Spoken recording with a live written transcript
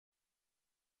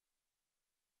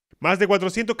Más de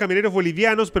 400 camioneros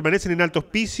bolivianos permanecen en Alto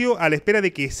Hospicio a la espera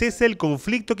de que cese el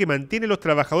conflicto que mantienen los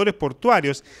trabajadores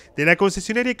portuarios de la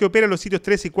concesionaria que opera los sitios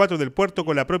 3 y 4 del puerto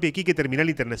con la propia Iquique Terminal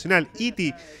Internacional,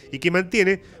 ITI, y que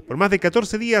mantiene por más de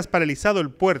 14 días paralizado el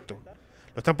puerto.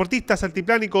 Los transportistas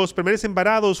altiplánicos permanecen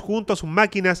varados junto a sus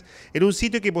máquinas en un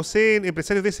sitio que poseen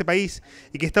empresarios de ese país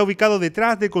y que está ubicado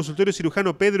detrás del consultorio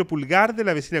cirujano Pedro Pulgar de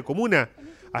la vecina comuna.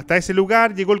 Hasta ese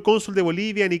lugar llegó el cónsul de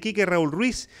Bolivia en Iquique, Raúl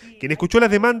Ruiz, quien escuchó las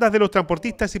demandas de los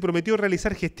transportistas y prometió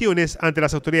realizar gestiones ante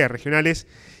las autoridades regionales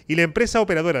y la empresa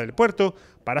operadora del puerto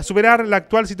para superar la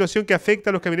actual situación que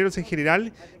afecta a los camioneros en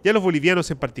general y a los bolivianos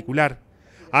en particular.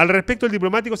 Al respecto, el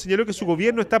diplomático señaló que su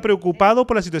gobierno está preocupado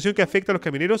por la situación que afecta a los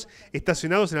camioneros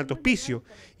estacionados en Alto Hospicio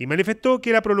y manifestó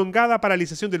que la prolongada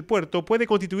paralización del puerto puede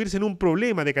constituirse en un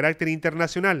problema de carácter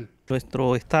internacional.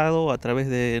 Nuestro Estado, a través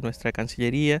de nuestra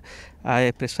Cancillería, ha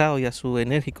expresado ya su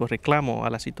enérgico reclamo a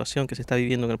la situación que se está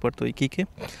viviendo en el puerto de Iquique.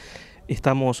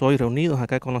 Estamos hoy reunidos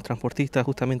acá con los transportistas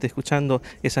justamente escuchando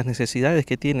esas necesidades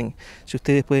que tienen. Si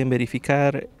ustedes pueden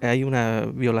verificar, hay una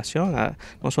violación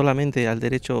no solamente al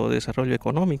derecho de desarrollo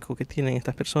económico que tienen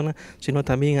estas personas, sino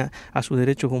también a sus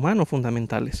derechos humanos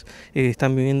fundamentales.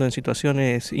 Están viviendo en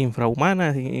situaciones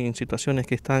infrahumanas, en situaciones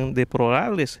que están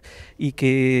deplorables y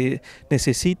que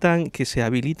necesitan que se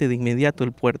habilite de inmediato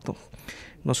el puerto.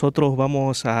 Nosotros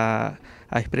vamos a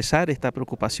expresar esta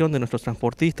preocupación de nuestros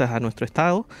transportistas a nuestro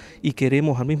Estado y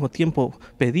queremos al mismo tiempo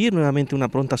pedir nuevamente una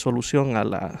pronta solución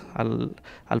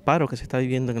al paro que se está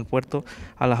viviendo en el puerto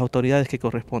a las autoridades que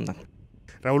correspondan.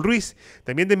 Raúl Ruiz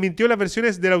también desmintió las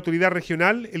versiones de la autoridad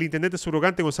regional, el intendente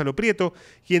subrogante Gonzalo Prieto,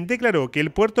 quien declaró que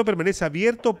el puerto permanece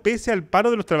abierto pese al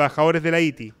paro de los trabajadores de la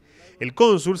ITI. El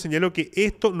cónsul señaló que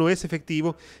esto no es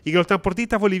efectivo y que los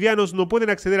transportistas bolivianos no pueden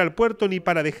acceder al puerto ni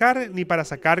para dejar ni para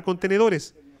sacar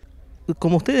contenedores.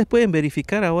 Como ustedes pueden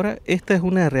verificar ahora, esta es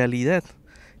una realidad.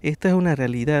 Esta es una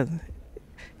realidad.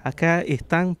 Acá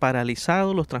están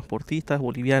paralizados los transportistas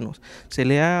bolivianos. Se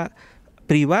le ha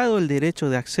privado el derecho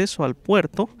de acceso al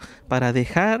puerto para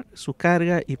dejar su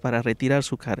carga y para retirar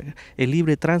su carga. El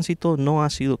libre tránsito no ha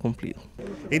sido cumplido.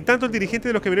 En tanto, el dirigente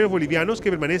de los camioneros bolivianos que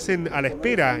permanecen a la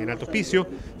espera en Alto Hospicio,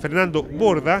 Fernando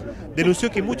Borda,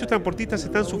 denunció que muchos transportistas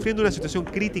están sufriendo una situación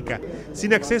crítica,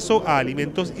 sin acceso a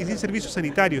alimentos y sin servicios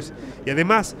sanitarios, y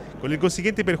además con el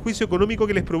consiguiente perjuicio económico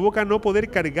que les provoca no poder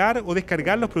cargar o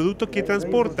descargar los productos que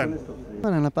transportan.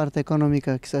 Bueno, en la parte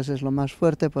económica quizás es lo más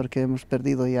fuerte porque hemos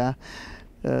perdido ya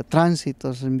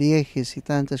tránsitos en viajes y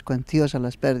tantas cuantiosas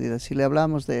las pérdidas. Si le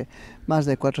hablamos de más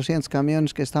de 400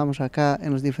 camiones que estamos acá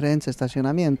en los diferentes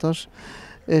estacionamientos,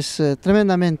 es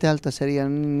tremendamente alta, sería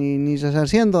ni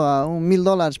haciendo a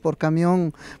 $1.000 por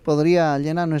camión podría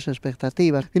llenar nuestras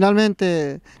expectativas.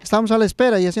 Finalmente estamos a la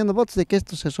espera y haciendo votos de que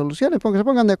esto se solucione, porque se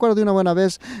pongan de acuerdo de una buena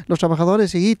vez los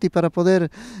trabajadores y ITI para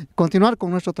poder continuar con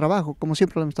nuestro trabajo, como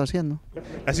siempre lo hemos estado haciendo.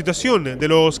 La situación de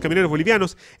los camioneros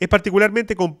bolivianos es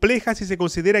particularmente compleja si se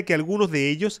considera que algunos de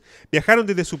ellos viajaron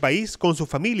desde su país con sus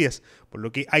familias, por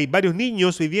lo que hay varios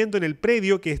niños viviendo en el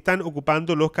predio que están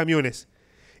ocupando los camiones.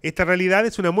 Esta realidad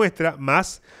es una muestra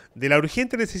más de la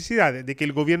urgente necesidad de que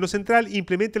el gobierno central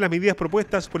implemente las medidas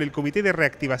propuestas por el Comité de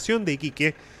Reactivación de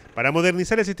Iquique para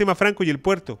modernizar el sistema franco y el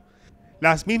puerto.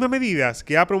 Las mismas medidas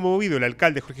que ha promovido el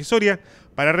alcalde Jorge Soria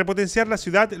para repotenciar la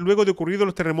ciudad luego de ocurridos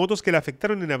los terremotos que la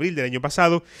afectaron en abril del año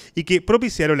pasado y que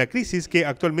propiciaron la crisis que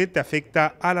actualmente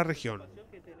afecta a la región.